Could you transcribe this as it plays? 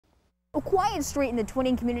A quiet street in the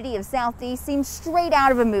twinning community of Southeast seems straight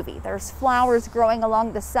out of a movie. There's flowers growing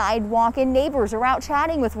along the sidewalk and neighbors are out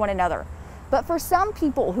chatting with one another. But for some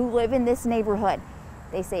people who live in this neighborhood,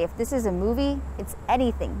 they say if this is a movie, it's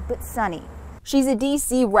anything but sunny. She's a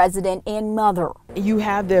D.C. resident and mother. You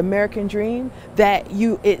have the American dream that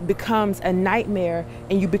it becomes a nightmare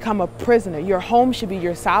and you become a prisoner. Your home should be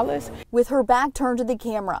your solace. With her back turned to the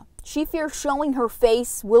camera, she fears showing her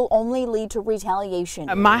face will only lead to retaliation.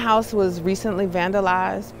 My house was recently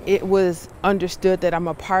vandalized. It was understood that I'm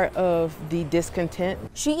a part of the discontent.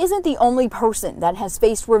 She isn't the only person that has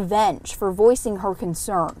faced revenge for voicing her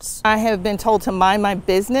concerns. I have been told to mind my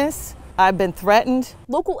business. I've been threatened.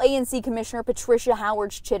 Local ANC Commissioner Patricia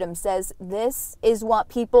Howard-Chittum says this is what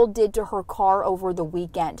people did to her car over the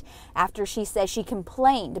weekend after she says she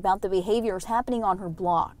complained about the behaviors happening on her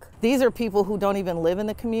block. These are people who don't even live in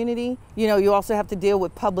the community. You know, you also have to deal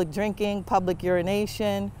with public drinking, public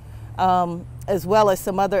urination, as well as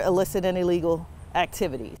some other illicit and illegal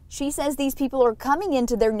activities. She says these people are coming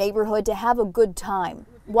into their neighborhood to have a good time,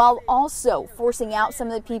 while also forcing out some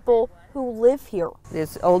of the people who live here.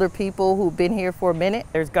 There's older people who've been here for a minute.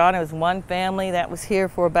 There's one family that was here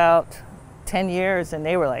for about 10 years and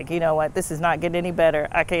they were like, you know what, this is not getting any better.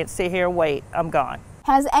 I can't sit here and wait, I'm gone.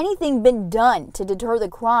 Has anything been done to deter the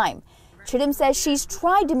crime? Chittum says she's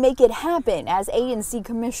tried to make it happen as ANC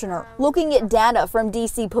commissioner. Looking at data from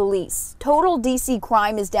DC police, total DC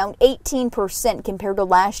crime is down 18% compared to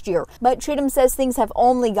last year, but Chittum says things have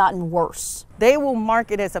only gotten worse. They will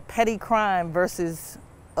mark it as a petty crime versus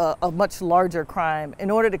a much larger crime in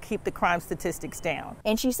order to keep the crime statistics down.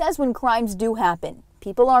 And she says when crimes do happen,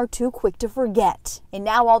 people are too quick to forget. And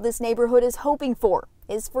now all this neighborhood is hoping for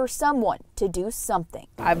is for someone to do something.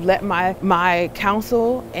 I've let my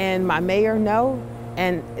council and my mayor know,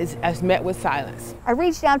 and it's met with silence. I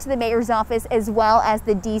reached out to the mayor's office as well as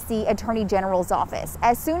the DC Attorney General's office.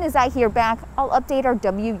 As soon as I hear back, I'll update our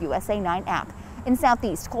WUSA 9 app. In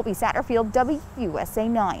Southeast, Colby Satterfield, WUSA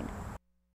 9.